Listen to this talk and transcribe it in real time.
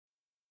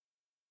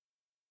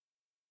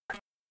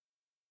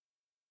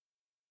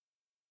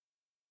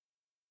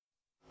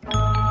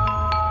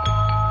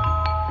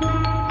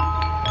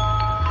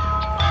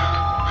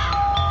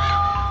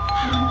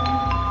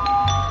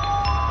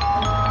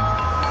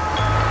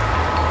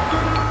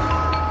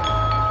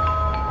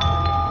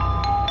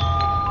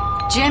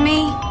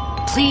Jimmy,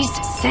 please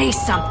say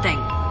something.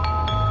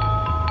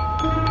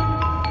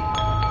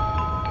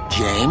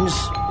 James?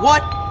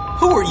 What?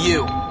 Who are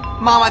you?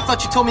 Mom, I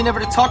thought you told me never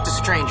to talk to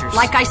strangers.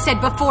 Like I said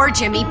before,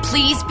 Jimmy,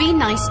 please be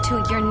nice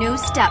to your new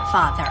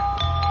stepfather.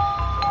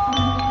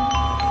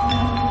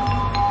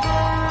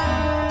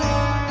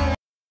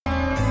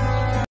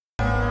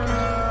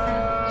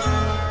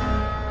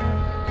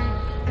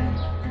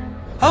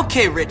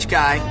 Okay, rich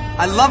guy.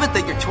 I love it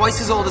that you're twice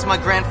as old as my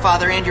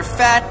grandfather and you're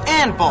fat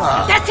and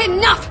bald. That's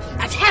enough!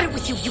 I've had it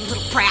with you, you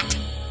little brat!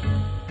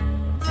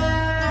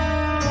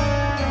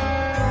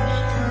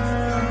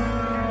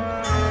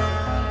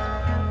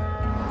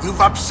 You've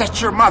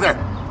upset your mother.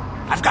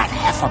 I've got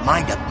half a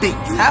mind to beat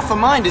you. Half a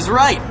mind is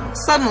right.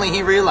 Suddenly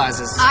he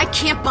realizes. I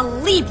can't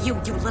believe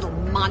you, you little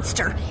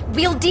monster.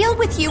 We'll deal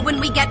with you when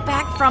we get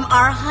back from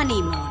our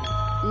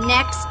honeymoon.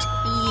 Next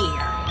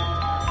year.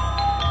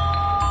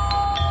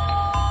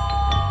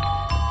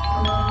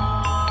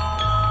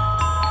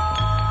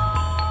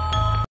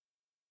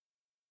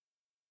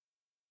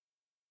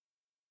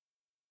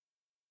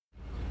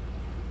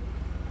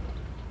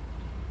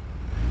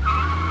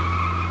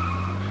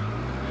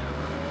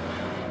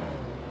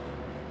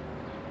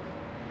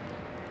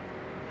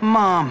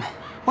 Mom,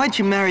 why'd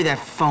you marry that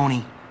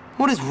phony?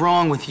 What is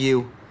wrong with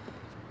you?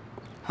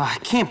 Oh, I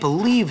can't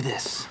believe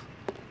this.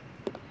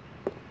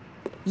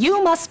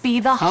 You must be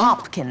the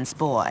Hopkins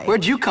boy.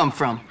 Where'd you come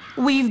from?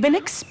 We've been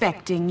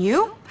expecting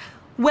you.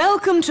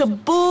 Welcome to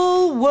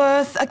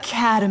Bullworth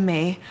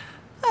Academy.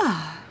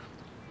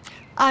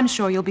 I'm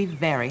sure you'll be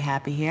very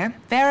happy here.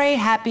 Very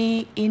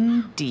happy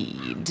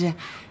indeed.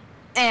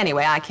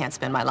 Anyway, I can't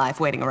spend my life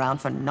waiting around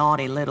for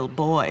naughty little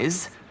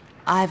boys.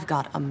 I've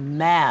got a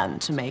man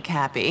to make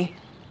happy.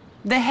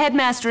 The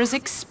headmaster is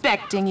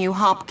expecting you,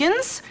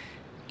 Hopkins,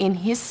 in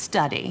his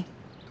study.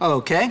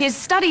 Okay. His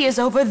study is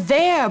over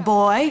there,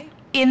 boy,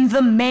 in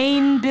the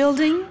main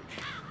building.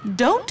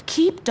 Don't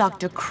keep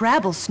Dr.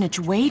 Crabblesnitch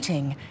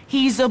waiting.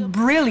 He's a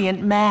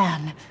brilliant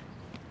man.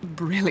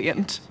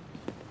 Brilliant.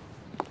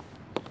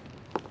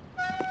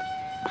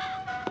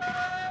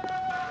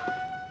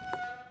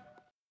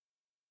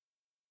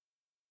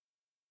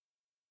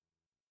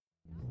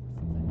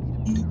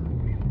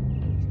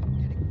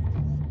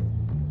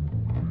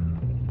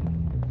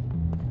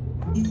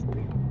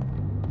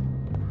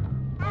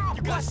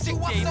 You got sick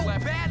days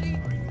left.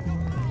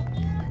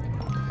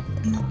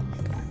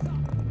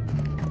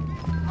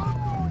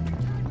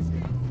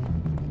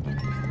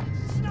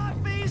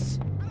 Snotface!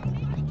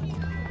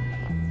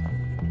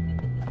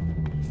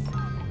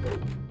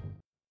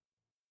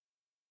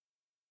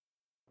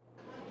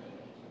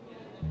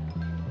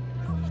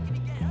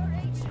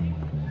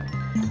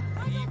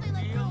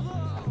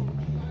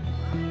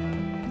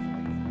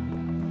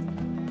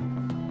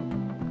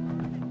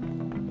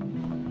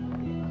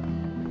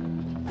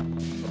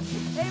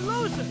 Hey,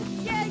 loser!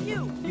 Yeah,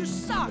 you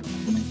suck!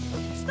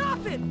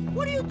 Stop it!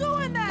 What are you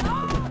doing that?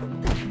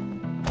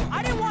 Oh!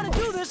 I didn't want to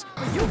do this,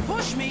 but you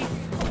pushed me.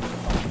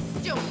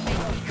 Don't make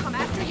me come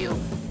after you.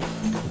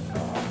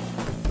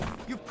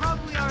 You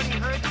probably already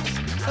heard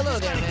this. Hello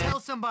there, man. Tell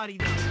somebody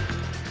this.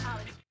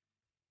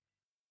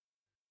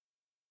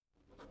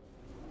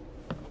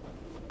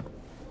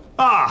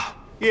 Ah,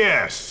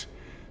 yes.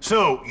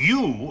 So,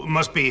 you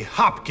must be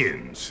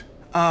Hopkins.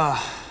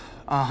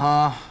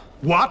 Uh-huh.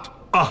 What?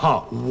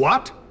 Uh-huh.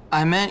 What?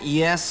 I meant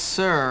yes,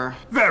 sir.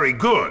 Very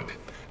good.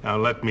 Now,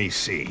 let me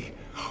see.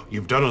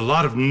 You've done a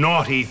lot of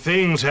naughty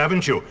things,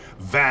 haven't you?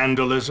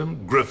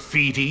 Vandalism,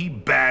 graffiti,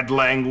 bad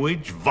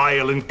language,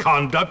 violent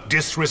conduct,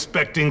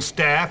 disrespecting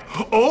staff.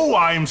 Oh,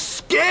 I'm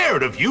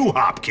scared of you,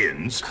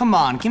 Hopkins. Come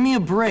on, give me a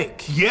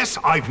break. Yes,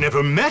 I've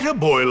never met a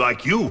boy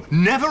like you.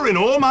 Never in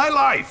all my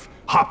life.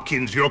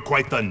 Hopkins, you're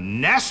quite the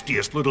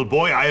nastiest little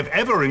boy I have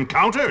ever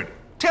encountered.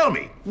 Tell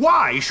me,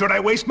 why should I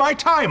waste my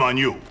time on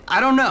you? I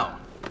don't know.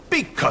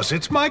 Because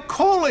it's my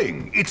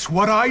calling. It's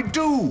what I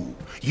do.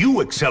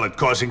 You excel at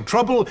causing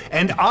trouble,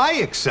 and I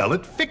excel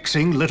at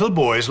fixing little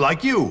boys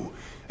like you,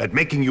 at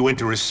making you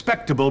into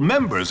respectable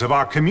members of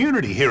our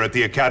community here at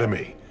the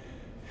Academy.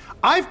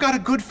 I've got a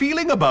good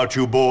feeling about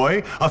you,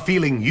 boy. A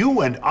feeling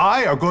you and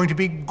I are going to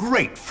be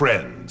great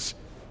friends.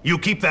 You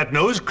keep that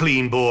nose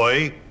clean,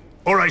 boy,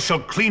 or I shall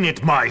clean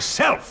it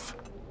myself.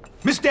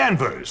 Miss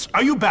Danvers,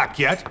 are you back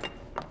yet?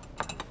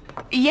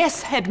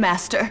 Yes,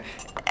 Headmaster.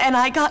 And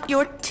I got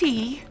your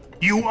tea.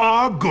 You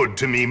are good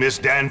to me, Miss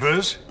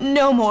Danvers.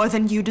 No more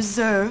than you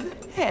deserve,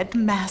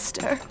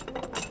 Headmaster.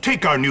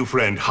 Take our new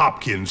friend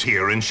Hopkins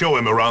here and show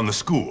him around the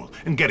school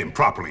and get him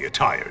properly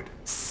attired.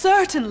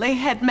 Certainly,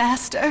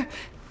 Headmaster.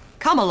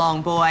 Come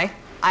along, boy.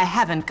 I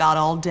haven't got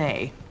all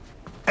day.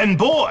 And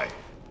boy,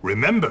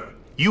 remember,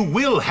 you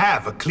will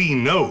have a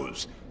clean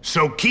nose.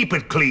 So keep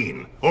it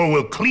clean, or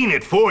we'll clean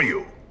it for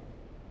you.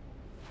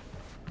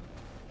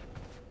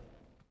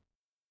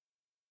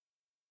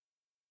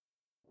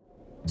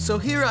 So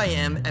here I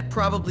am at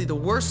probably the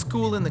worst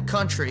school in the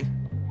country,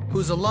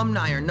 whose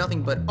alumni are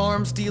nothing but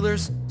arms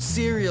dealers,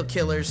 serial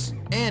killers,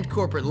 and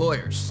corporate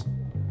lawyers.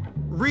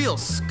 Real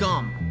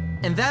scum.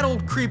 And that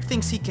old creep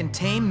thinks he can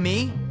tame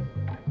me?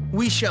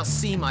 We shall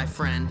see, my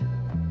friend.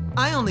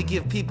 I only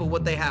give people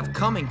what they have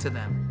coming to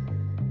them.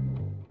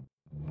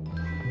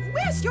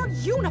 Where's your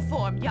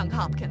uniform, young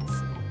Hopkins?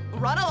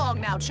 Run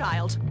along now,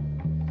 child.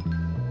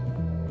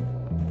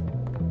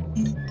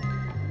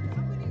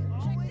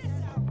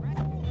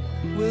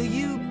 Will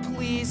you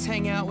please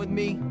hang out with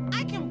me?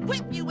 I can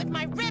whip you with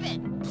my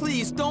ribbon.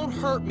 Please don't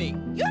hurt me.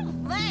 You're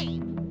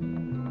lame.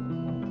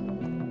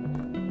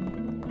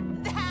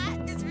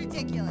 That is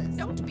ridiculous.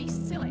 Don't be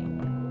silly.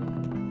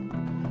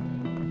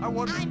 I'm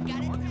gonna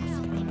tell.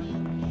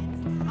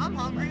 I'm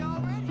hungry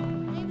already.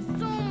 I'm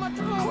so much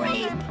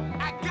hungry.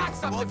 I got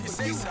something well, if you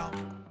say so.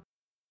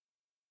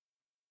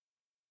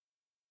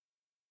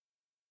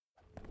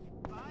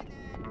 Bye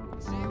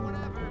then. See you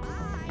whenever. Bye.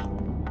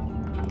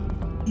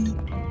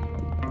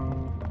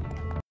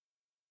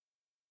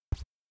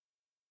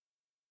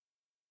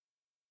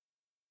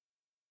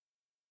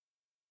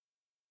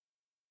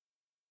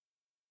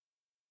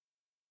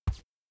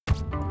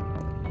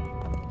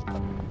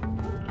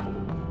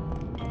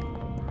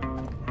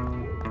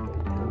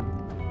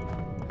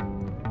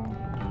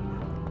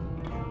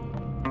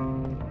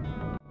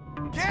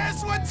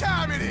 Guess what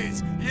time it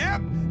is?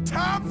 Yep,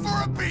 time for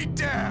a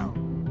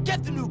beatdown.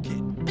 Get the new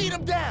kid. Beat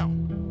him down.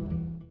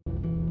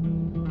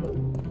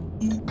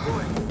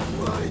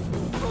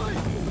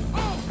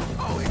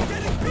 Oh, he's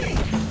getting beat.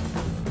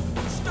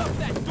 Stuff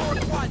that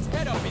dorkwad's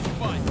head up his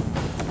butt.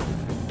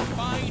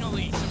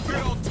 Finally, some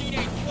good old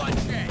teenage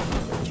bloodshed.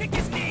 Kick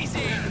his knees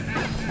in.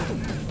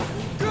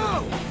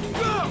 Go!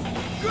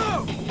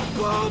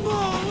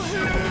 Bubble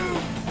him!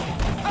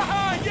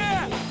 Haha,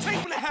 yeah! Take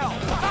him to hell!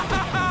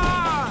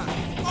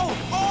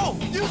 Oh!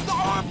 Use the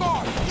arm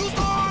bar!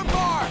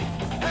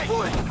 Hey!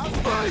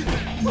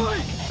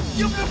 Fight!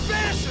 Give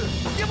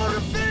him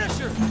the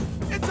finisher!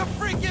 It's a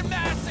freaking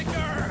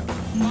massacre!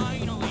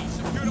 Finally,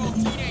 some good old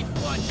teenage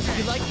bloodshed.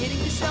 You like hitting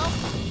yourself?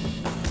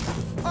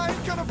 I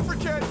ain't gonna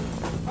forget!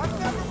 I'll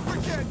never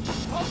forget!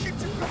 I'll get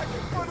you back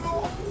in front of the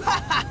whole...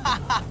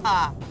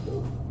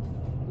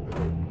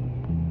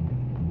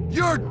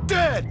 You're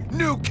dead,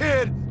 new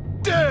kid!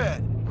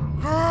 Dead!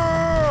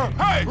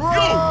 Hey, you!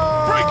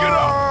 Break it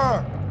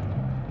up!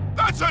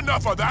 That's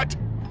enough of that!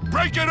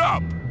 Break it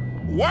up!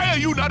 Why are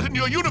you not in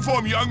your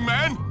uniform, young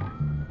man?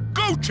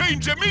 Go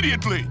change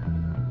immediately!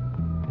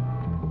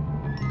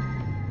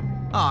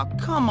 Aw,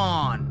 come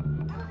on.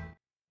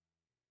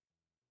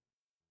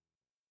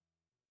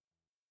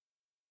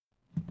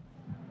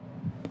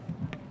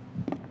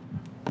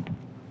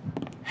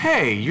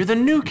 Hey, you're the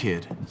new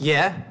kid.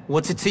 Yeah?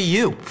 What's it to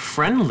you?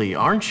 Friendly,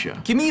 aren't you?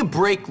 Give me a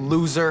break,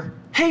 loser.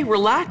 Hey,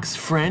 relax,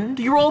 friend.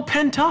 You're all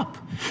pent up.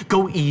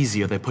 Go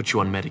easy or they put you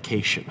on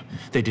medication.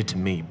 They did to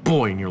me.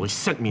 Boy, nearly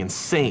sent me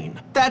insane.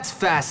 That's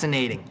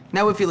fascinating.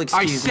 Now if you'll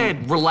excuse me. I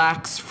said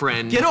relax,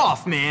 friend. Get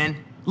off, man.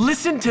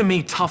 Listen to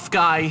me, tough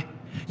guy.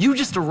 You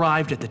just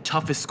arrived at the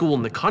toughest school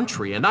in the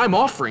country, and I'm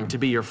offering to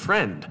be your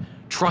friend.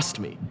 Trust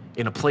me,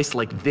 in a place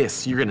like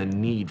this, you're gonna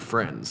need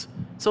friends.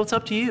 So it's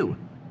up to you.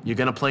 You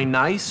gonna play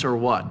nice or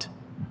what?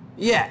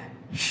 Yeah,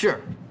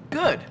 sure.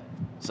 Good.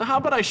 So how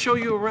about I show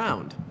you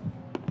around?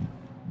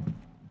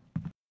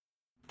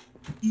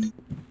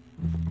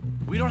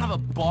 We don't have a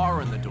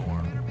bar in the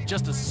dorm,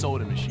 just a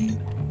soda machine.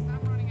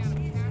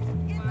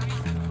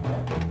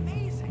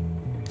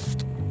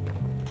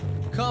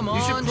 Come on,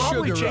 you should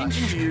probably Sugar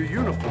change Rush. into your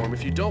uniform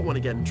if you don't want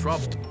to get in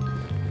trouble.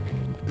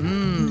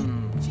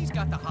 She's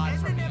got the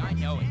hots for me, I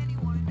know it.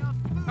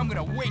 I'm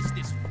gonna waste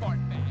this fart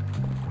bag.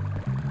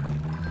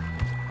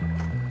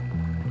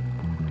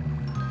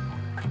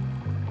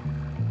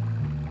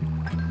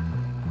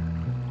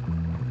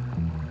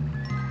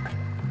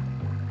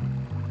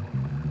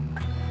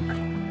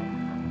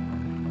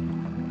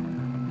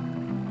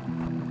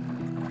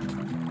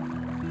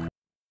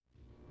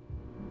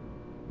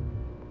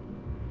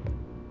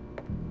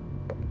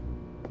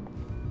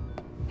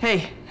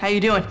 Hey, how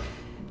you doing?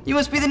 You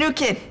must be the new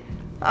kid.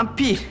 I'm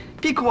Pete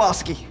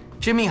Kowalski.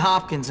 Jimmy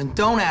Hopkins, and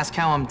don't ask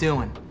how I'm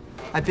doing.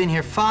 I've been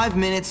here 5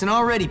 minutes and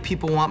already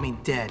people want me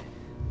dead.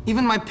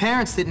 Even my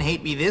parents didn't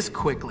hate me this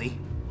quickly.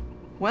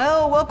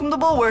 Well, welcome to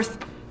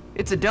Bullworth.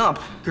 It's a dump.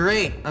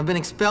 Great, I've been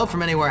expelled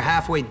from anywhere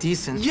halfway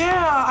decent.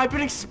 Yeah, I've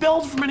been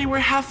expelled from anywhere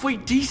halfway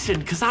decent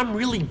because I'm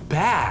really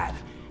bad.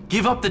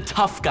 Give up the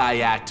tough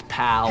guy act,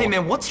 pal. Hey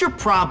man, what's your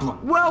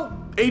problem? Well,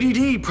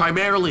 ADD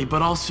primarily,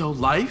 but also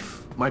life.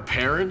 My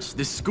parents,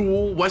 this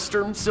school,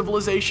 Western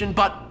civilization,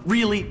 but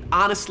really,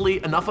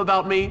 honestly, enough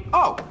about me.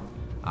 Oh,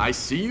 I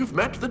see you've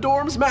met the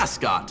dorm's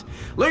mascot.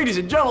 Ladies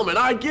and gentlemen,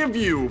 I give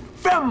you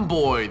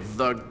Femboy,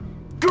 the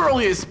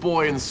girliest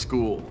boy in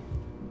school.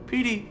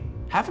 Petey,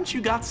 haven't you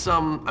got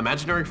some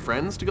imaginary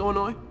friends to go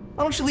annoy?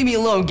 Why don't you leave me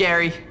alone,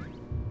 Gary?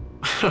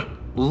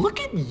 Look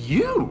at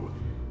you.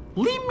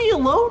 Leave me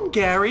alone,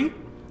 Gary.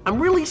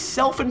 I'm really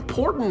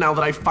self-important now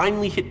that I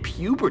finally hit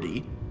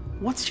puberty.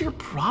 What's your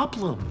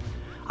problem?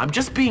 I'm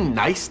just being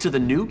nice to the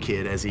new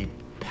kid as he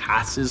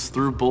passes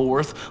through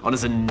Bullworth on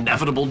his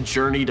inevitable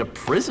journey to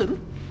prison.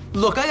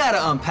 Look, I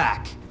gotta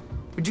unpack.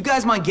 Would you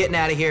guys mind getting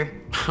out of here?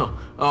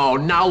 Oh,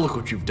 now look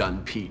what you've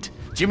done, Pete.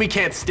 Jimmy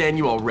can't stand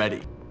you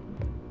already.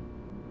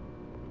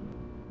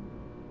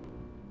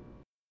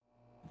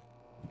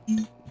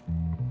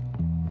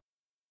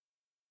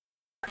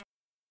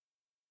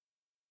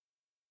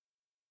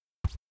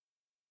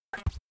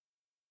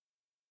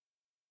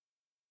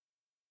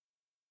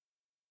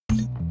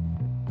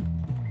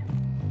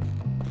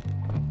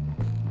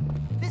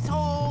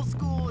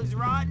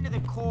 rotten to the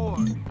core.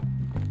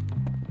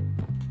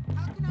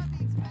 How can I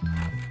be expected?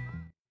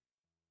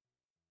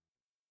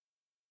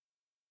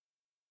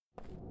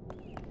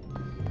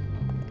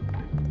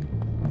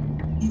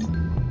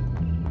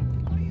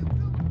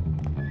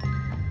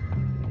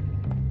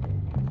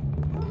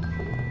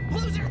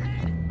 Loser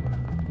head!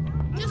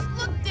 Just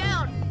look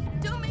down!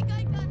 Don't make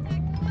eye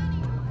contact with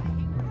anyone!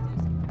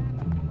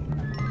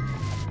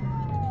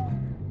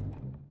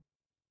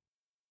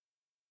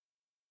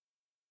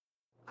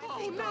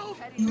 Oh no,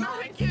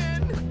 not again!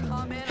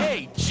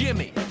 Hey,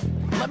 Jimmy,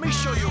 let me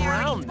show you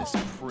around this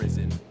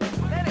prison.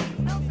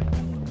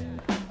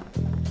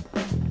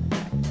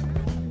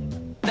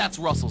 That's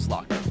Russell's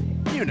locker.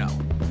 You know,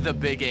 the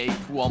big ape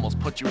who almost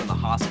put you in the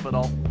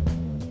hospital.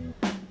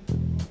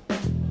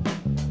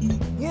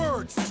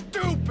 Word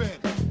stupid!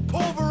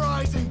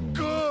 Pulverizing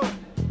good!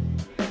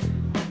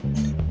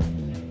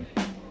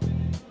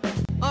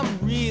 I'm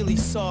really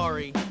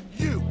sorry.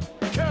 You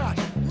cat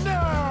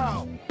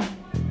now!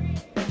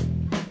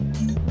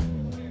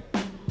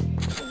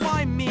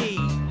 Why me?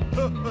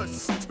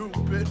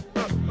 Stupid!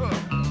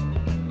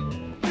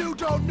 You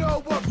don't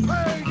know what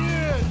pain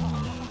is!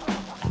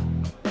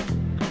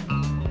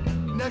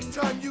 Next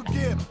time you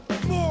give,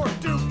 more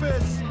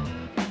doofus!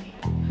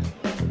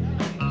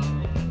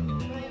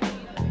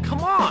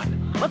 Come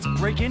on, let's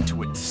break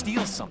into it and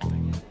steal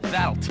something.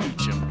 That'll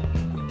teach him.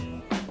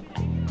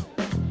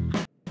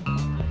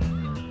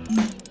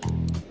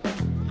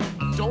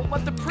 Don't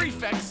let the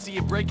prefects see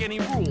you break any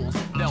rules.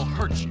 They'll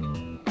hurt you.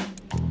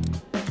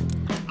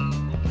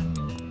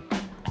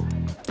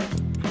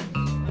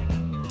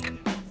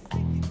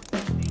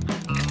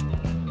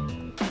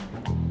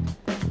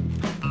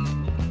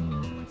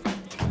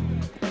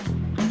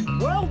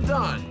 Well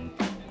done.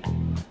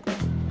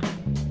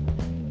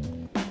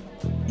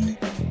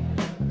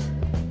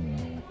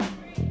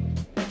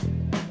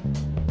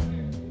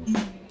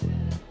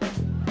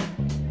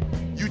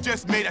 You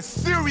just made a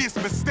serious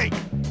mistake!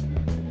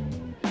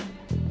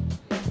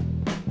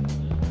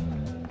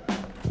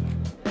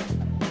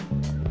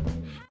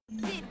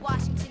 Did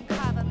Washington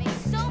Carver make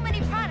so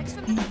many products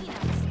from the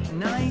peanuts?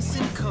 Nice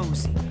and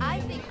cozy. I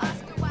think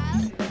Oscar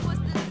Wilde was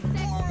the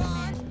sexiest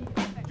man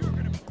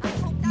ever. I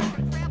hope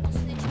Dr.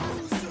 Grapplesnitch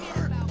doesn't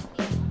forget about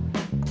me.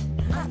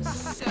 I'm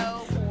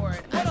so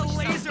bored. What a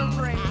laser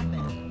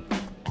brain!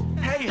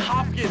 Hey,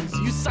 Hopkins,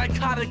 you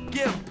psychotic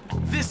gimp!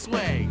 This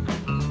way!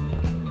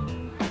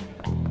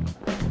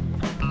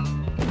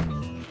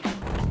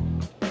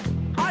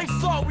 I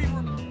thought we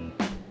were...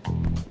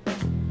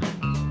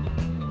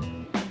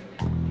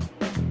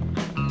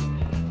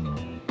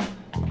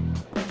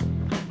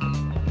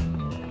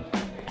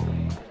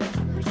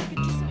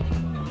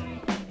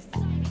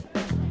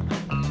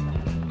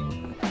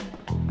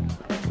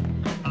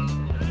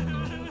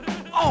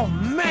 Oh,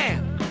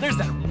 man! There's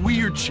that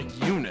weird chick,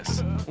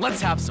 Eunice.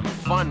 Let's have some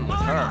fun with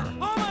her.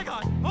 Oh my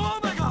god! Oh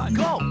my god!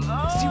 Go!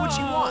 See what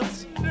she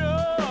wants.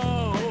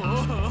 No!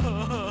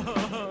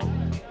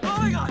 Oh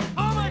my god!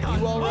 Oh my god!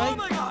 You all right? Oh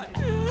my god!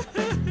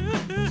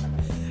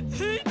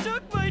 He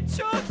took my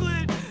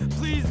chocolate!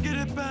 Please get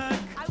it back!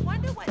 I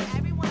wonder what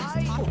everyone is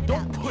talking about.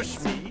 Don't push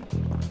me.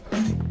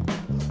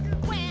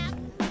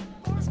 Wham!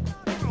 Leave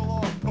it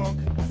alone,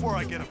 punk, before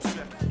I get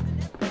upset.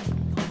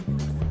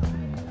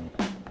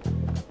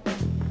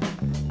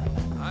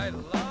 I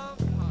love...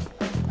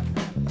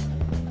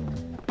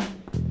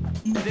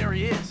 There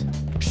he is.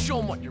 Show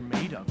him what you're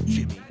made of,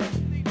 Jimmy.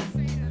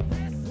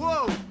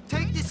 Whoa!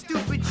 Take this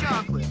stupid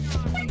chocolate.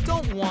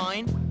 Don't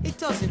whine. It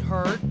doesn't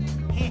hurt.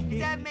 Does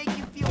that make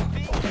you feel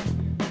big?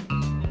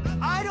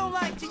 I don't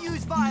like to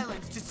use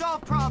violence to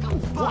solve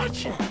problems, but...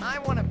 Watch it. I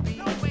want to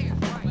be...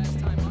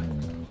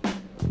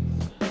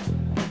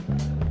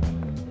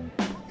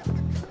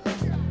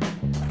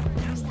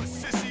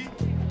 Useless sissy!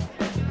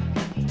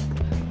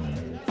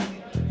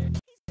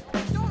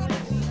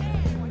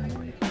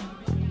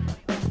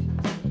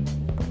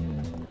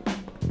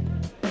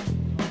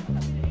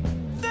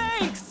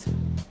 Thanks!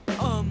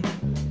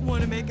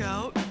 Wanna make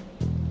out?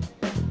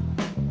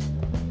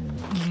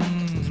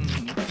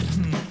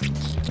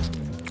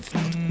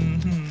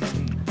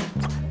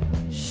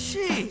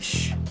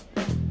 Sheesh!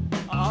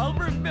 I'll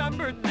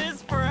remember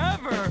this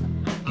forever!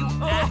 You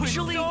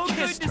actually it's so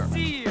kissed good her. to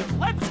see you!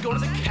 Let's go to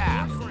the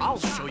caf. I'll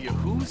show you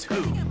who's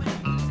who.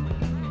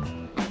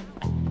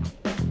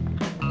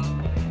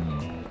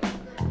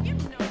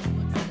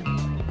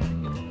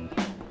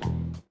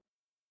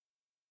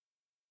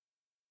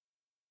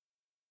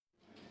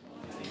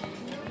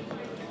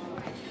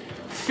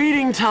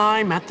 Feeding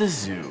time at the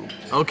zoo.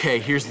 Okay,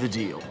 here's the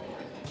deal.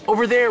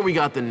 Over there, we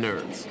got the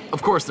nerds.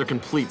 Of course, they're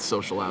complete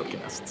social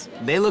outcasts.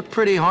 They look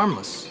pretty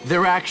harmless.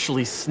 They're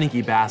actually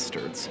sneaky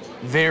bastards.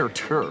 Their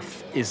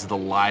turf is the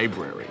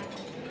library.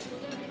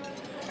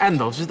 And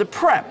those are the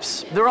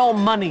preps. They're all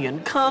money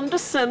and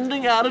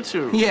condescending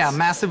attitudes. Yeah,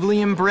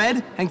 massively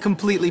inbred and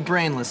completely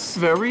brainless.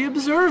 Very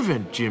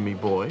observant, Jimmy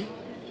boy.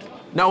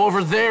 Now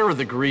over there are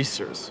the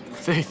greasers.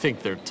 They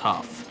think they're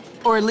tough.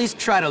 Or at least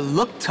try to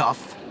look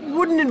tough.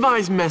 Wouldn't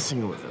advise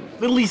messing with them,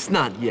 at least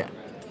not yet.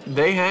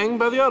 They hang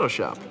by the auto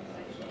shop.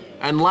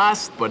 And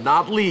last but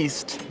not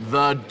least,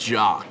 the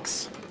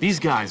jocks. These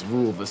guys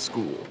rule the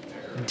school.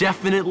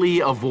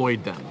 Definitely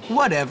avoid them.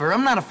 Whatever,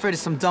 I'm not afraid of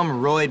some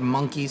dumb roid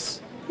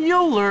monkeys.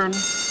 You'll learn.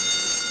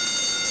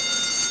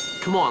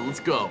 Come on, let's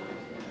go.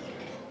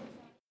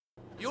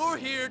 You're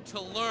here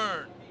to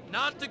learn,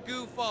 not to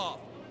goof off.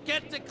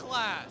 Get to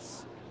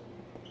class.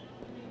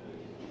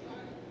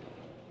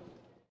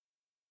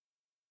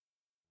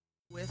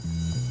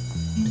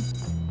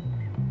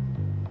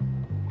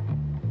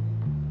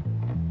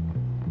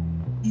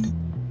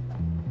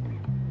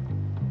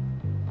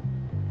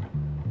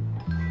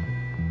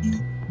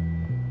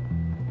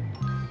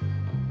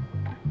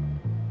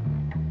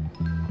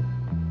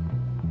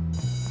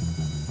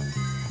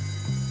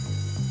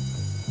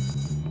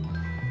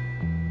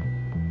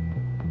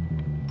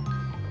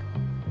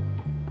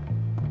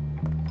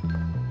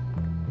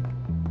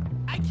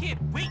 I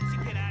can't wait to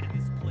get out of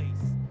this place.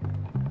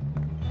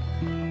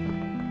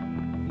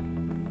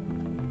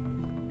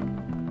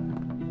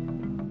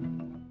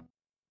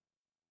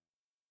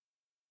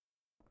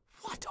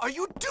 What are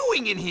you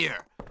doing in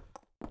here?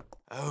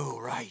 Oh,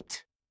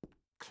 right.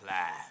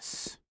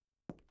 Class.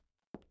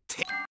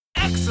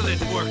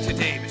 Excellent work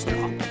today, Mr.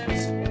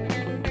 Hopkins.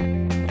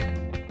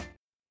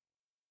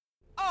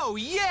 Oh,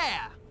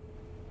 yeah!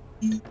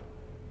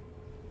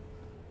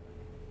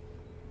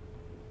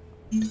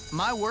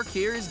 My work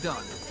here is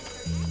done.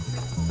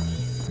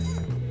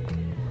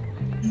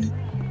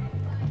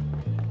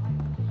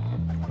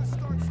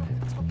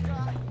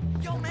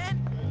 Yo, man,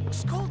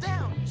 just cool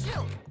down,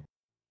 chill.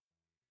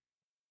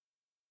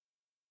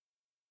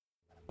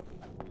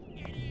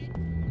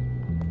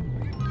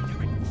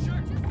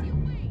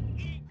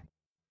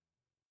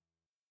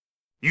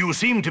 You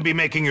seem to be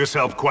making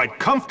yourself quite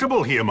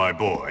comfortable here, my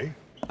boy.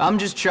 I'm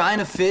just trying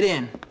to fit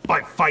in.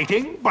 By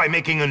fighting? By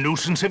making a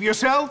nuisance of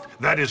yourself?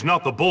 That is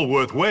not the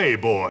Bullworth way,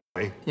 boy.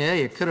 Yeah,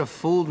 you could have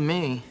fooled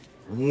me.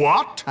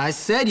 What? I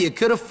said you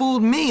could have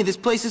fooled me. This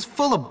place is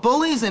full of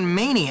bullies and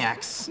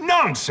maniacs.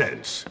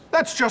 Nonsense!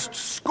 That's just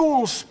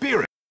school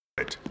spirit.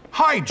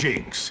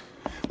 Hijinks.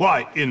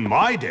 Why, in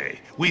my day,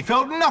 we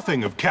felt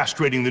nothing of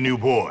castrating the new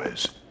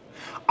boys.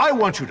 I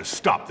want you to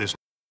stop this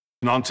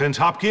nonsense,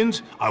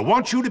 Hopkins. I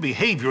want you to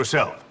behave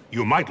yourself.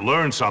 You might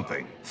learn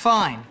something.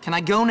 Fine. Can I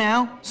go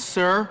now,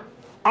 sir?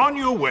 On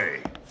your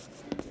way.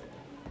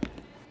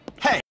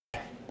 Hey,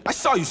 I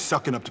saw you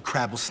sucking up to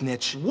Crabble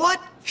Snitch.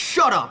 What?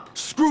 Shut up!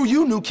 Screw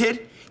you, new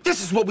kid.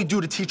 This is what we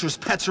do to teachers'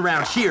 pets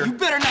around here. You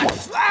better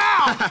not...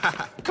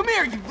 Ow! Come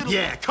here, you little...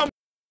 Yeah, come.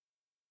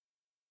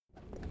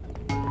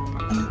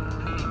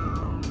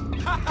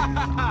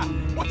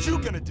 What you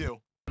gonna do?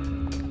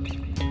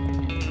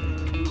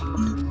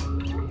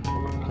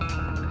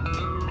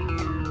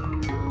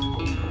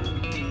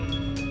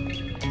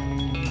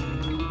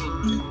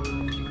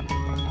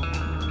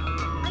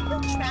 I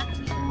feel trapped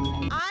here.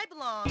 I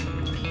belong.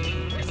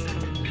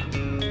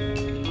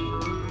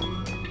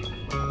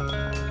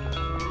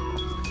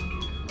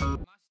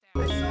 I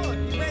saw it.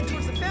 You ran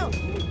towards the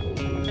fountain.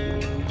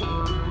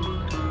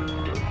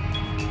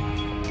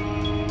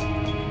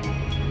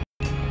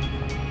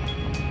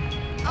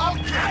 I'll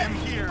get him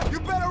here! You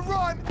better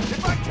run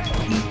if I can!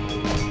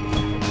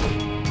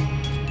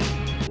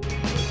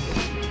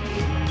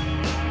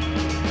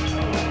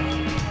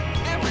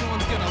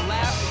 Everyone's gonna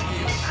laugh at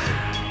you.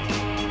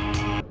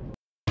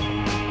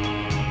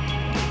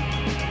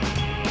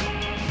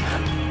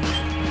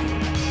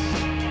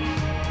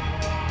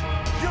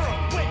 You're a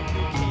wit,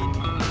 kid.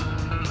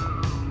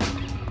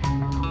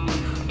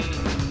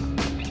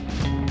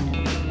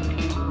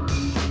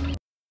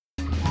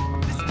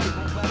 This kid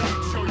won't let me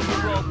show you the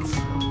ropes.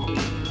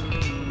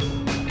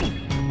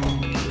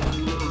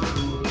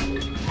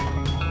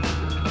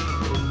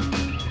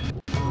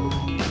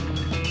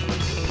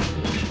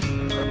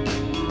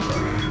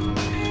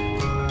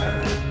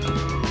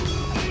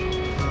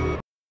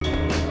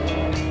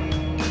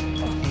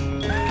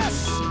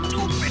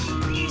 Stupid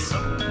piece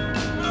of...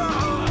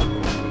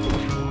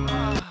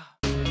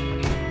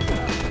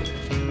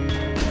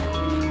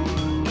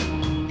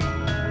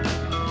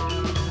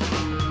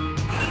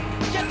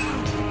 Get him!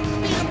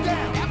 Beat him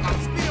down! I'm not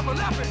speed of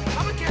 11.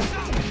 I'm gonna catch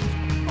up.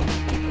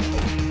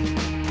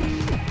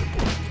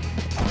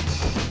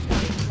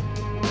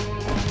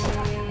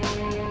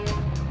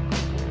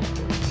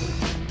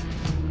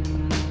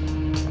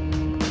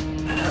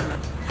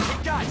 Hey,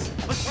 guys,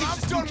 let's teach I'm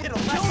this new done. kid a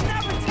lesson. You'll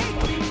never take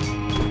me!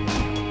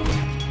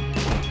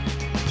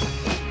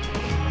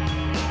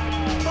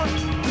 Look,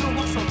 you don't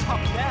look so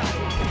tough now.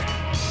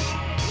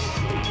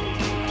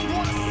 You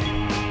wanna see?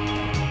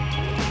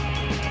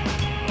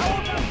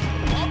 Hold up!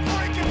 I'm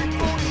breaking your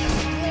booty, you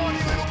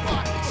scrawny little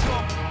pocket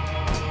chump!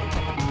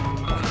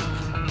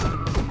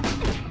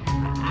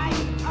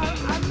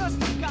 I must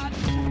have gotten...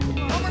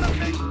 I'm gonna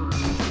make...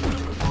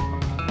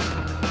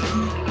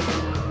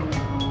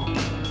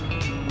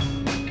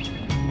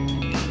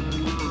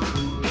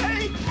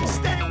 Hey!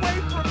 Stay away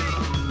from me!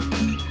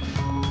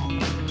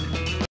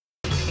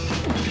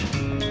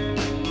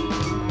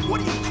 What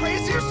are you,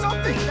 crazy or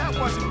something? That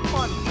wasn't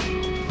funny.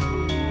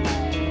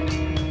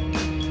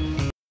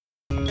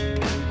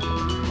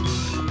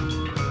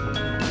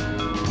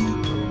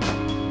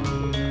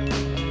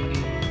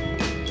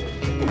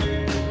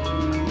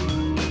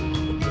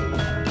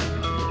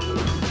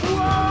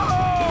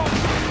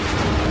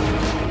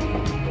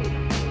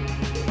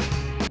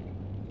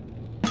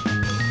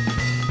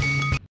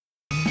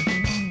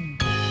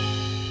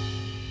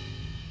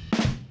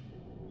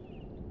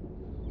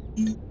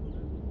 There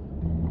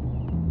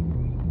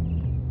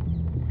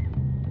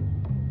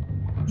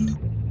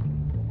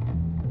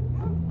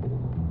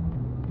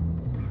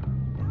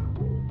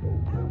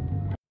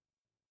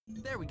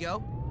we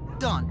go.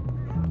 Done.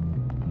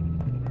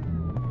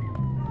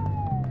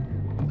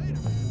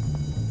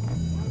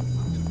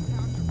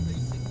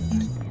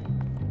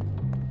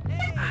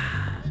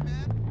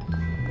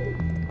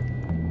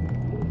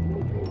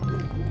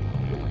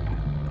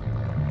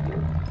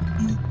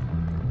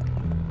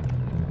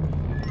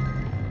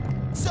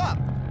 Sup?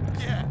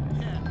 Yeah.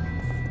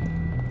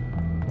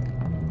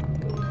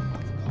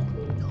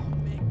 Don't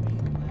make me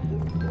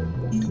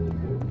laugh.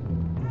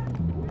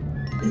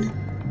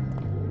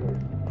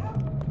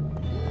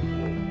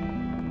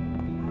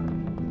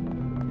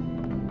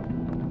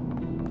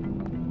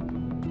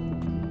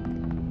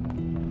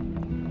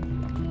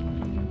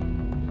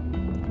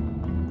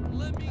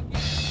 Let me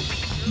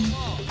guess. You're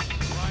lost,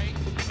 right?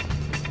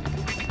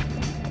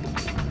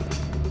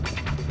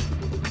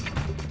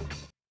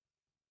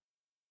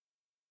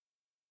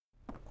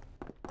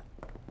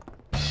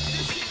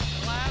 This is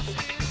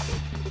glasses?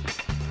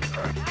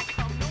 How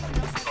come no one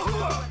else has a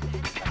clue what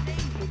the name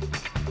is?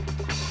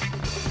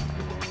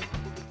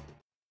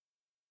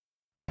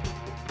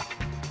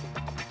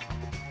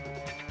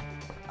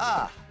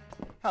 Ah,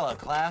 hello,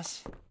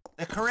 class.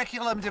 The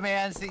curriculum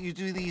demands that you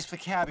do these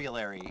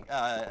vocabulary,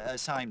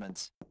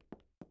 assignments.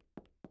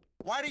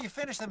 Why don't you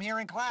finish them here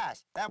in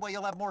class? That way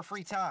you'll have more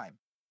free time.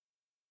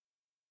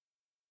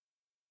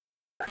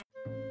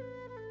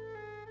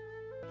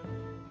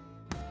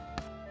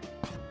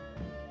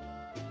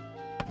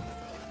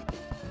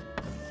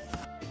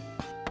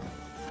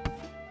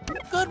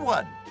 Good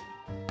one.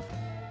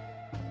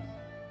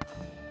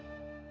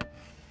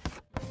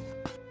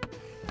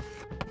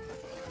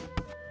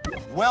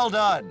 Well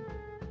done.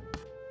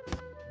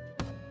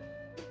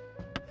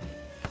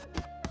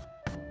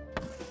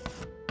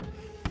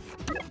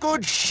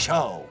 Good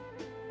show.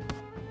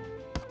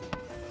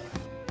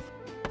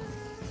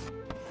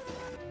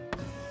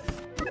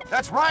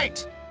 That's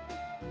right.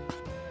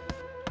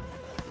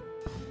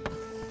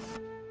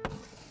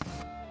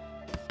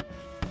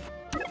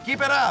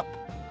 Keep it up.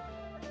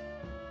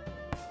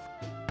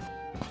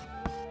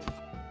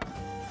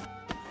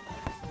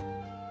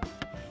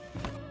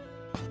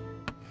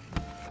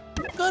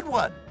 Good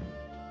one.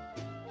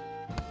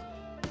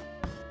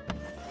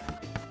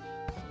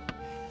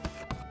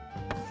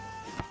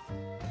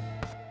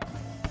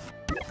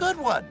 Good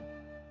one.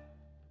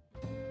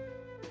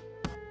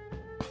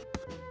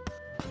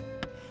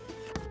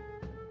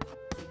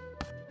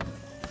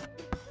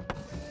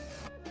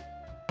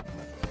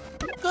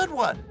 Good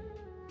one.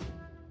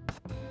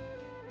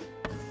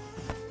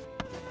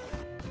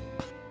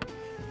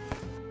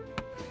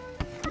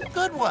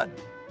 Good one.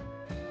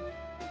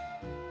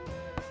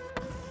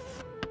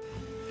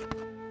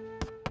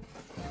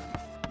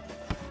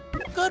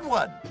 Good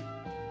one.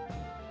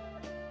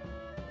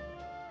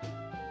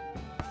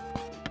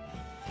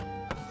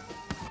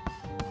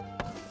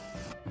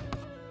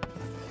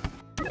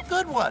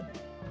 Good one.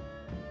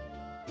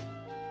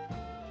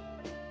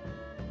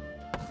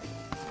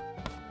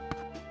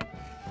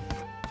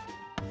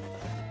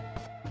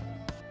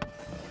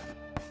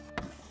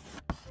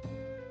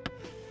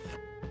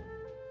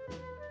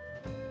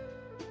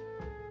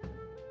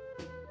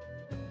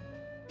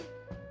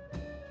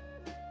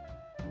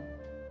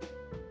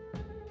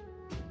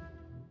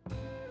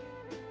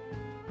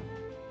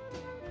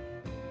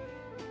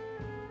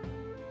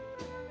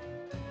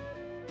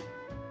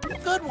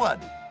 Good one.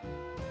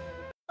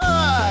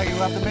 Ah, you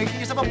have the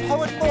makings of a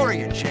poet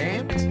laureate,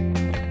 James.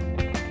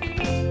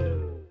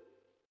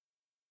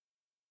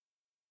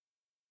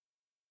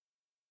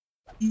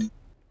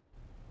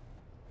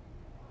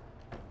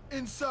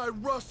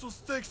 Inside Russell's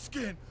thick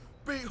skin,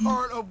 big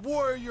heart of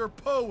warrior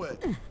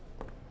poet.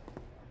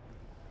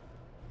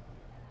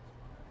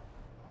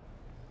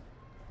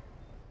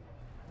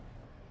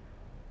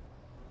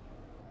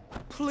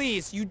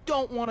 Please, you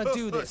don't want to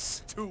do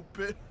this.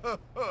 Stupid.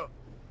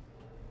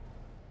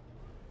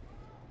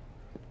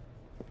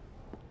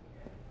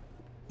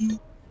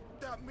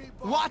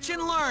 Watch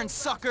and learn,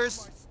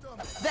 suckers!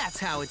 That's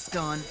how it's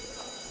done.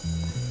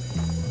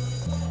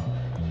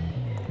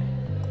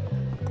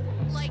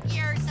 Like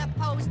you're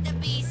supposed to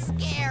be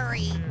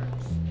scary.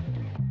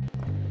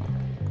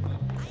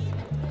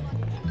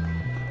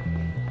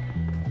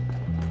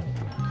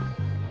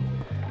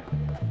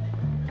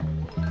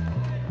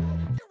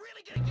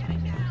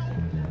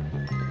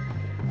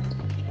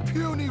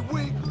 Puny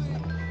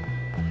weakling.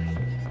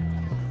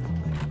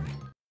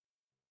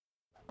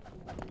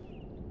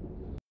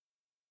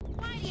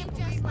 Why do you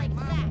just like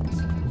that?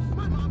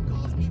 My mom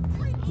calls me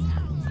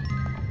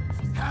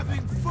Princess.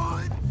 Having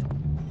fun?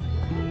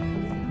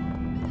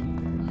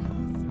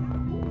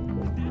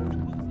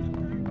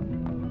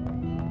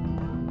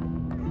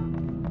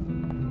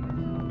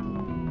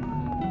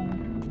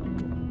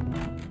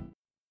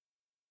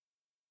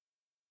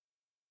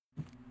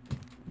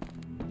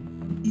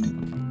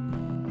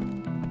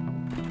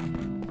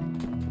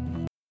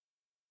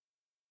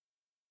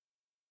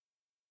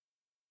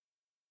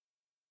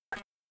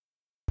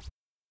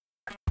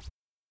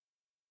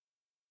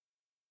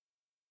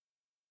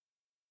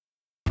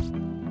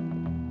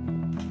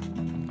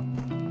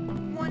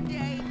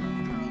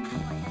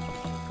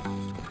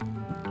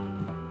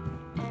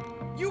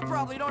 You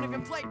probably don't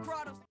even play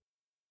Kratos.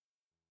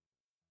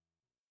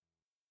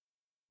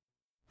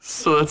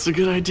 So that's a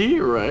good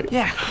idea, right?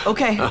 Yeah,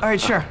 okay, alright,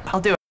 sure,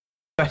 I'll do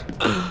it.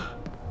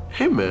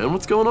 Hey man,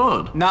 what's going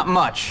on? Not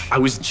much. I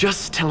was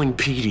just telling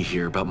Petey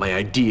here about my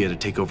idea to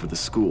take over the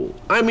school.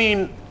 I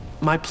mean,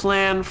 my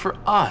plan for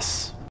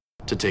us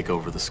to take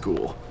over the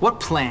school.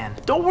 What plan?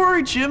 Don't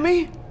worry,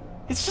 Jimmy.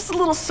 It's just a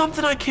little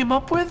something I came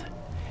up with.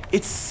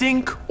 It's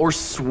sink or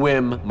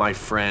swim, my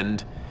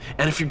friend.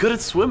 And if you're good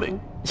at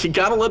swimming, you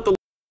gotta let the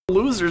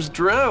losers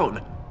drown.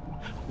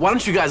 Why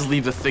don't you guys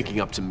leave the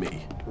thinking up to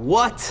me?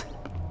 What?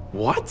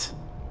 What?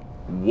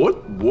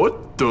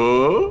 What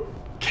the?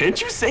 Can't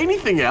you say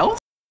anything else?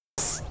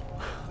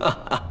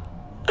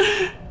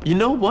 You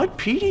know what,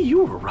 Petey?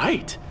 You were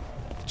right.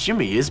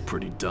 Jimmy is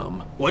pretty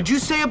dumb. What'd you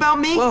say about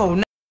me?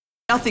 Whoa,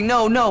 nothing,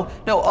 no.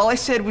 All I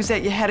said was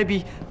that you had to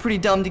be pretty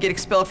dumb to get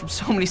expelled from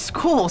so many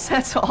schools,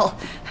 that's all.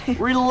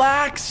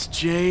 Relax,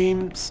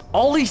 James.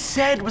 All he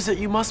said was that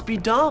you must be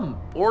dumb.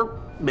 Or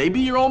maybe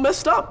you're all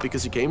messed up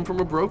because you came from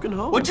a broken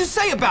home. What'd you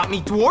say about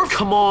me, dwarf?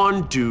 Come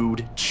on,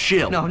 dude.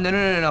 Chill.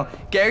 No.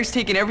 Gary's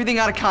taking everything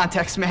out of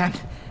context, man.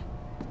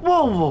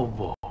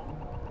 Whoa.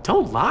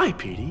 Don't lie,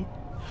 Petey.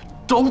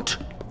 Don't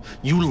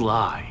you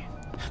lie.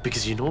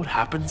 Because you know what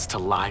happens to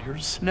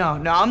liars? No,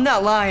 I'm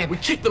not lying. We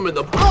kick them in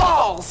the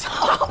balls!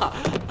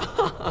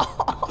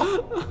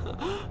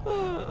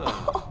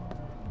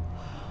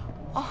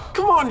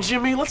 Come on,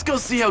 Jimmy, let's go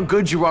see how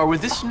good you are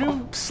with this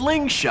new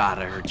slingshot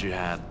I heard you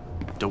had.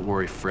 Don't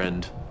worry,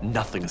 friend.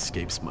 Nothing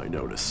escapes my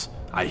notice.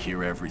 I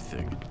hear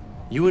everything.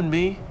 You and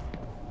me,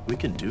 we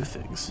can do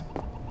things.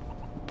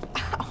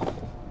 Ow.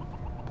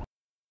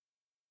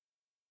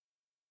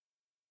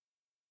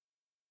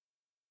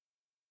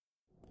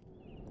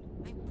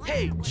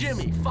 Hey,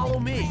 Jimmy, follow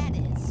me.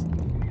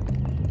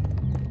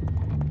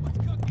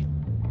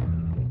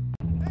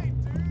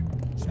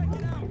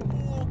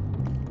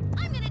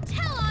 I'm gonna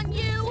tell on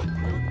you!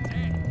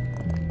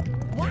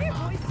 Why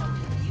are boys so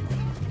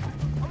confusing?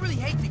 I really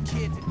hate the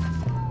kids.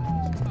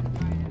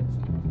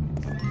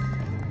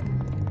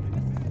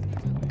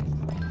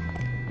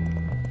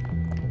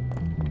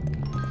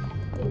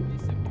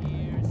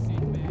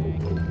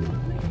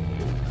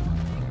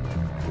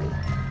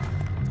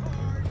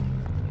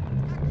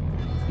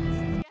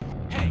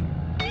 Hey,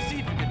 see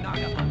if you can knock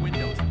out the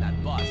windows in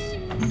that bus.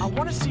 I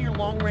want to see your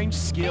long-range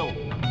skill.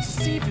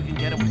 See if you can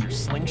get him with your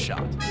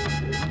slingshot.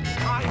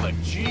 I'm a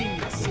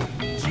genius.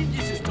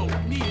 Geniuses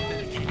don't need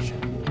medication.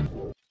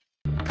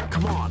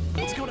 Come on,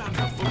 let's go down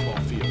to the football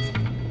field.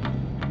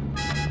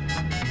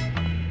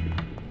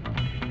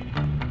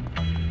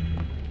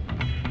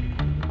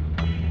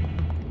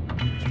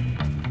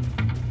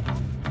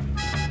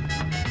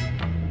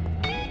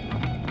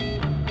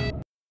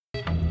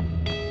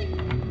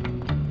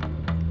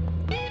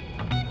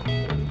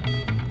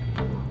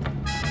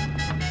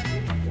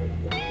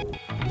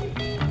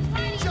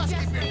 Just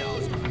keep your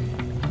nose clean.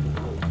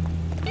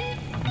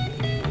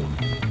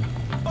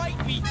 Fight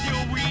me,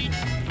 dillweed!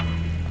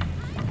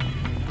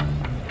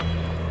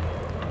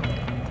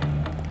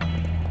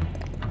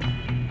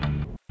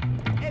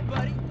 Hey,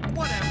 buddy,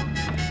 whatever.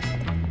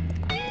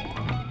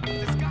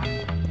 This guy.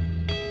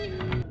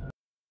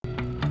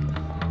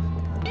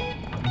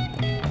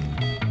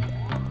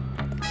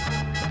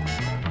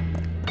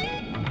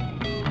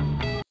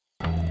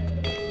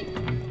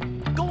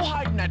 Go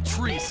hide in that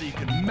tree so you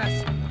can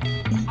mess with them.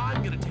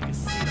 I'm gonna take a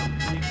seat on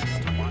the bleachers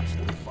to watch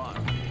the fun.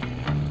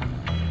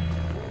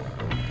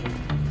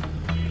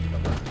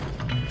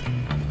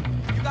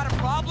 You got a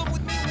problem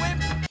with me,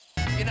 wimp?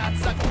 You're not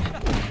sucking.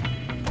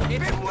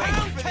 It's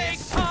round take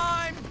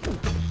time!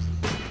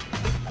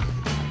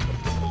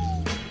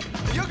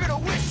 You're gonna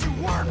wish you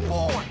weren't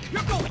born.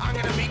 You're going. I'm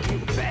gonna make you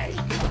pay.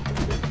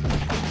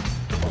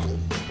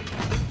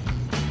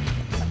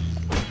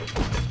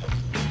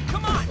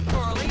 Come on,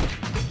 Curly!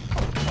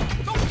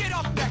 Don't get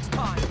up next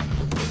time!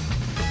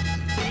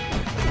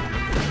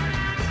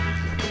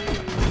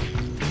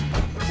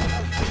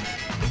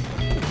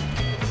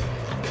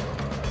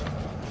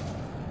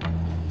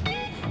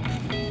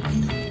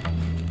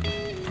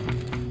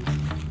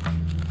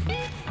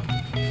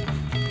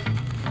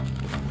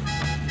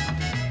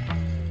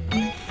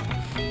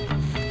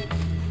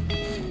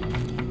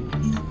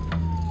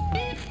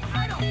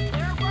 I don't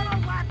care what a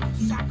lack of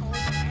sack old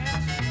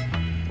pants.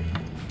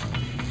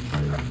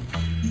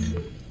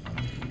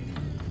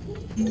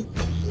 You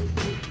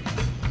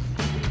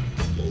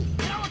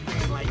know what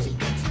being lazy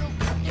gets you?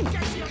 It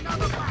gets you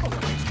another lack of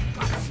lazy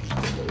guts.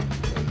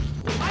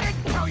 I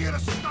didn't tell you to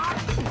stop.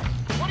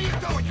 What are you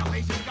doing, you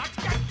lazy guts?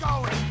 Get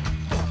going.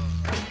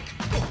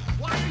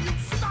 Why are you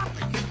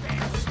stopping, you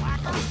damn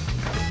slackers?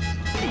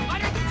 I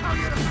didn't tell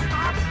you to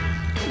stop.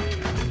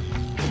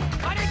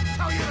 I didn't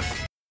tell you to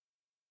stop.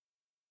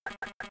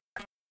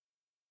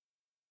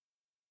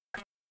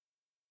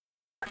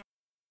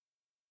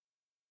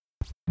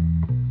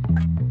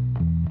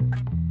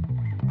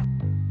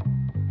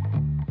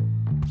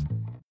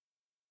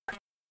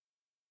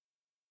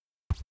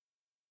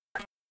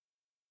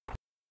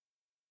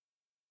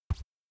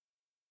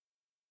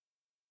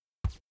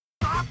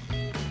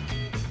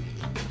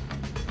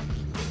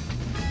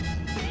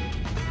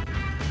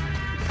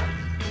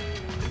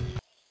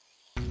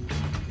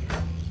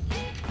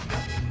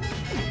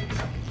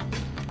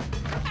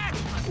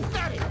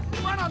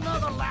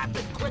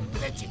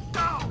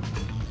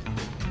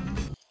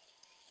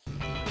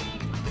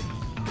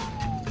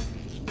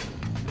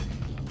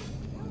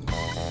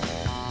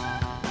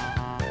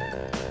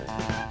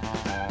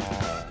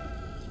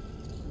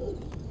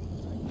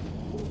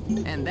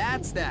 And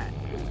that's that.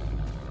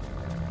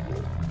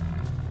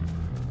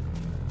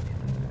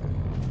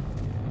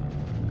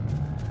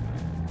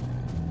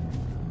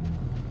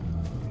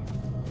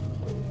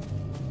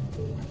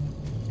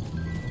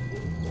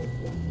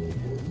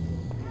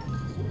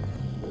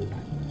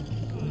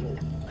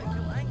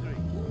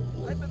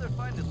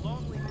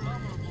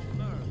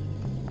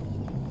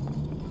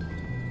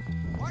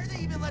 Why do they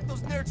even let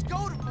those nerds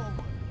go to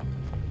Bowman?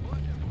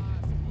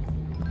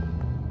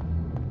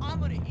 I'm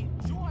gonna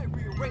enjoy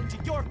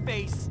rearranging your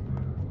face.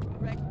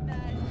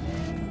 Recognize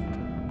this?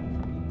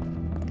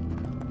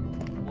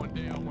 One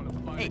day I want to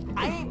fight. Hey,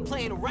 I ain't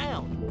playing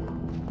around.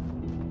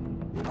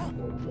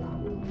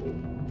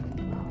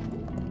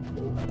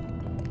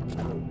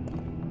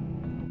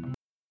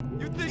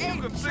 You think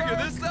you can figure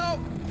this out?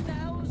 What the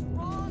hell is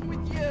wrong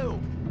with you?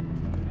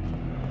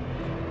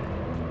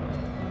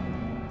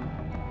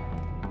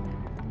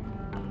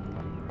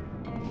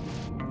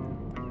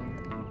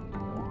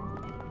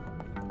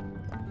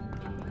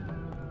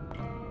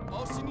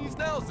 All she needs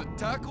now is a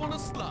tackle and a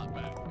slot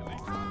back. At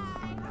least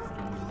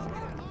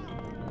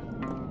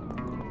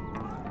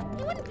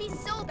He wouldn't be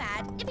so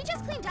bad if he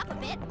just cleaned up a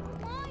bit.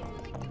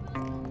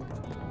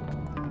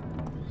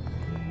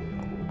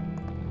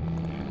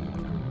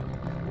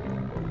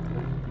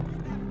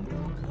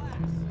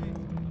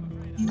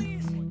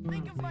 Please,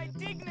 think of my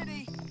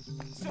dignity,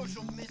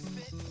 social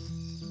misfit.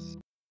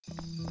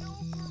 No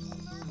purple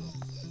nurdles,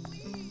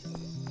 please.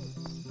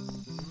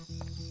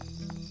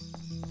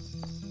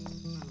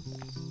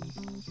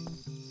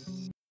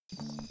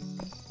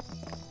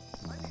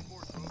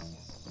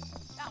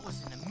 That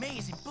was an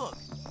amazing book.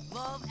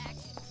 Love,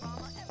 action,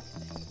 drama,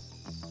 everything.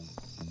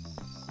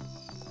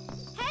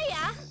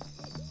 Heya!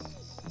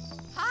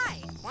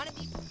 Hi, wanna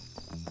be...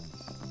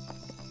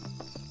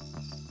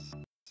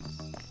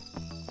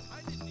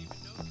 I didn't even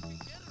know you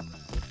could get around.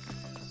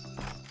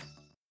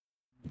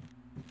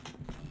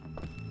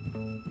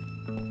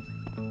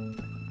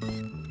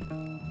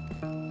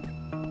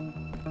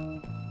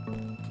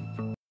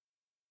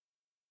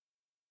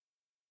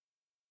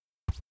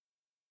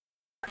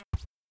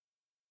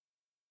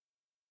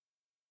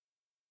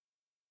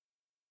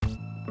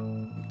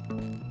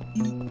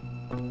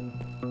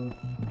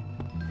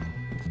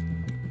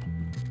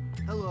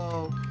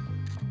 Hello.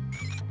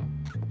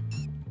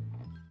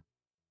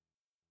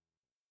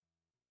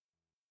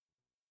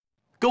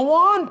 Go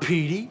on,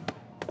 Petey.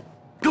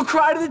 Go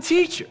cry to the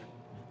teacher.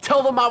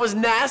 Tell them I was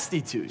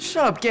nasty to you.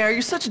 Shut up, Gary.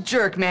 You're such a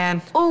jerk,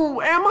 man.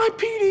 Oh, am I,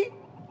 Petey?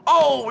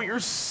 Oh, you're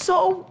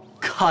so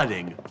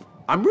cutting.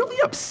 I'm really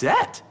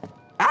upset.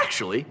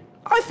 Actually,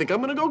 I think I'm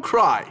gonna go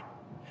cry.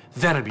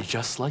 That'd be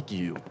just like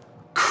you.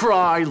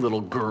 Cry,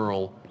 little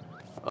girl.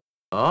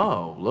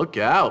 Oh, look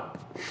out.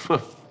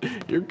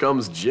 Here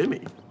comes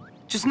Jimmy.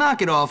 Just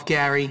knock it off,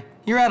 Gary.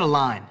 You're out of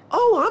line.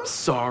 Oh, I'm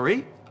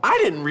sorry. I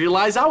didn't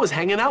realize I was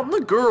hanging out in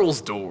the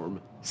girls'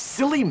 dorm.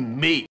 Silly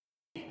me.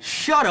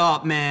 Shut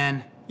up,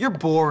 man. You're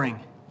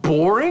boring.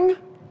 Boring?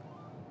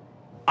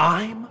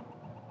 I'm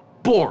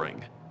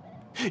boring.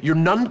 You're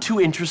none too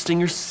interesting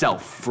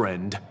yourself,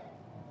 friend.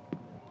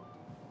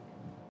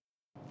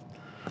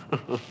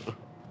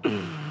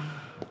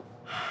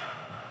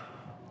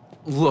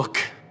 Look,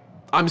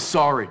 I'm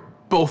sorry,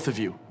 both of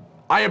you.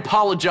 I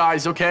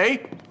apologize,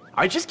 okay?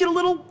 I just get a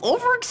little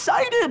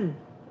overexcited.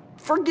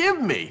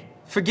 Forgive me.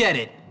 Forget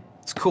it.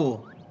 It's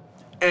cool.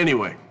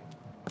 Anyway,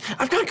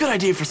 I've got a good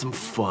idea for some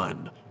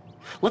fun.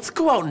 Let's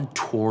go out and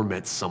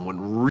torment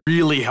someone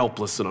really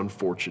helpless and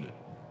unfortunate.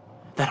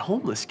 That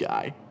homeless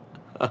guy.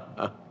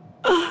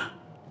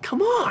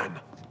 Come on.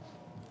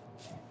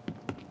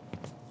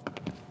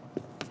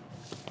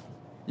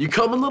 You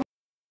coming,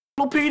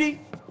 little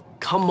Petey?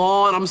 Come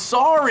on, I'm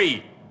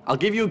sorry. I'll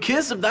give you a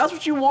kiss if that's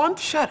what you want.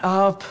 Shut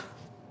up.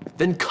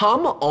 Then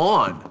come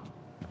on.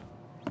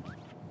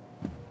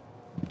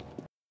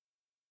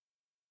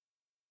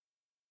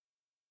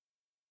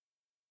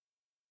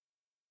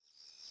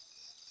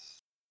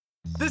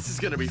 This is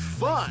gonna be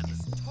fun.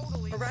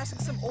 Harassing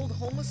some old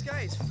homeless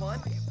guy is fun?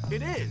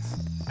 It is.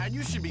 And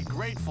you should be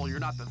grateful you're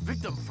not the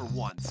victim for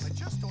once.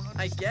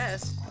 I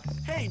guess.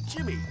 Hey,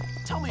 Jimmy,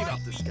 tell me about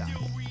this guy.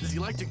 Does he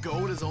like to go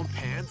in his own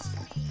pants?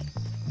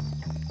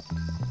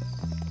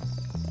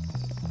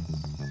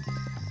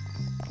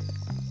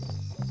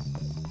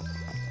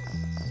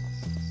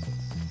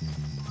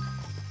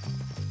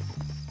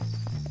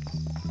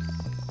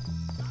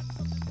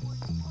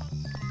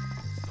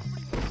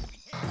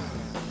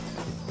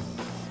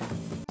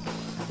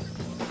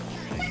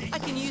 I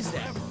can use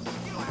that.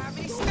 You don't have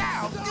any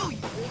style, do you?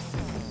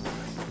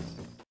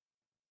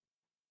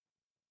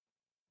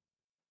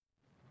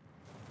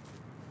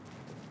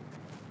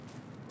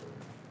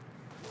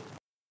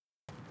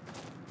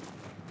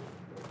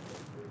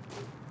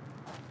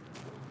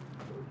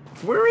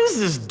 Where is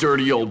this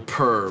dirty old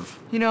perv?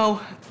 You know,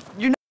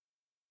 you're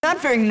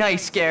not very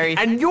nice, Gary.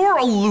 And you're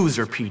a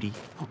loser, Petey.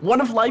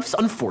 One of life's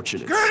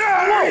unfortunates. Get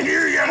out of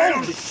here, you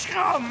little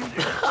scum!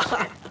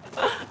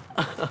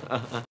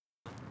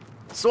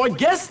 So I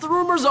guess the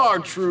rumors are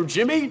true,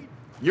 Jimmy.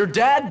 Your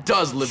dad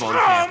does live on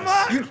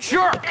campus. You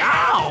jerk!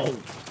 Ow!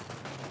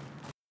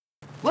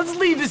 Let's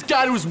leave this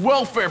guy to his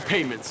welfare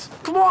payments.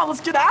 Come on,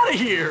 let's get out of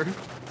here.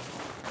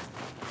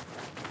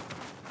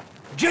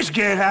 Just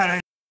get out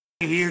of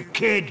here,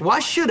 kid. Why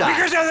should I?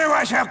 Because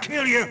otherwise I'll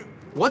kill you.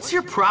 What's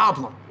your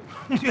problem?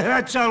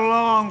 That's a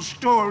long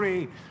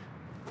story.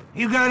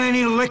 You got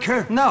any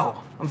liquor?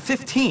 No, I'm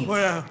 15.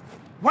 Well,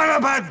 what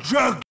about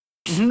drugs?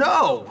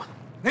 No.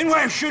 Then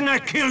why shouldn't I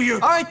kill you?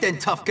 All right then,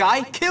 tough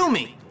guy, kill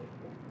me.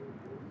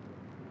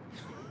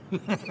 You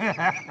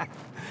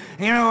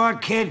know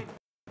what, kid?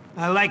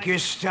 I like your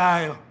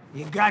style.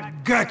 You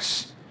got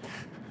guts.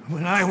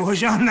 When I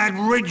was on that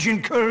ridge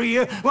in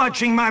Korea,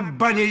 watching my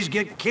buddies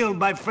get killed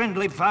by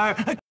friendly fire,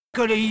 I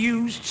could have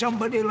used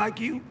somebody like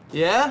you.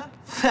 Yeah?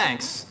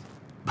 Thanks.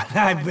 But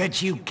I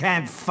bet you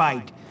can't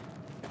fight.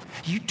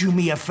 You do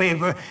me a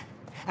favor,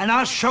 and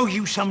I'll show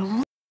you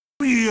some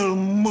real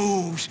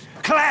moves.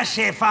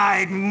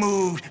 Classified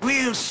moves.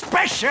 Real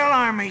special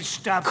army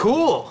stuff.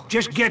 Cool.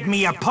 Just get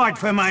me a part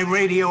for my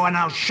radio, and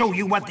I'll show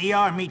you what the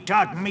army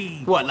taught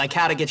me. What, like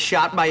how to get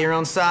shot by your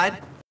own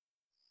side?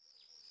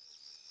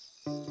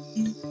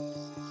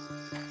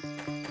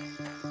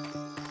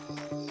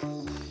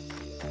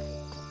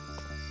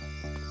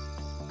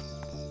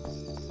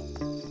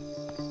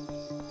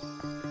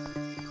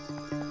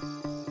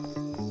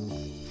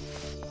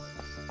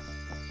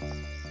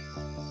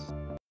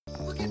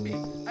 Look at me.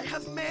 I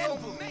have man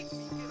boobs.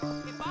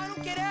 If I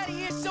don't get out of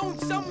here soon,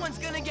 someone's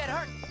gonna get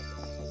hurt.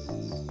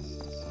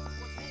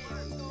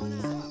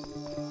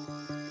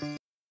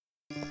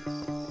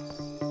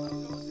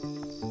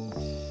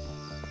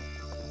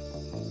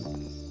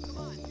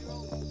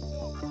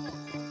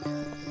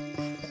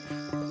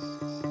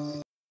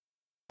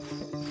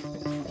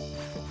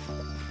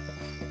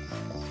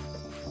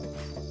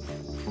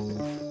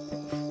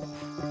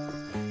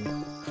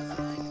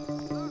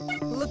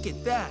 Look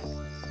at that.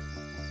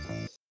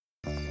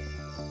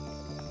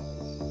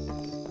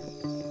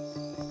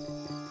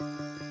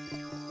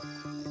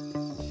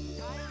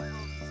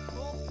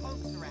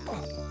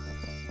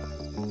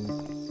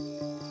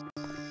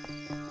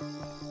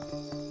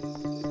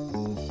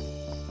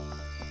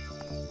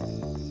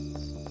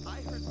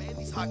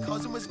 My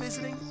cousin was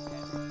visiting.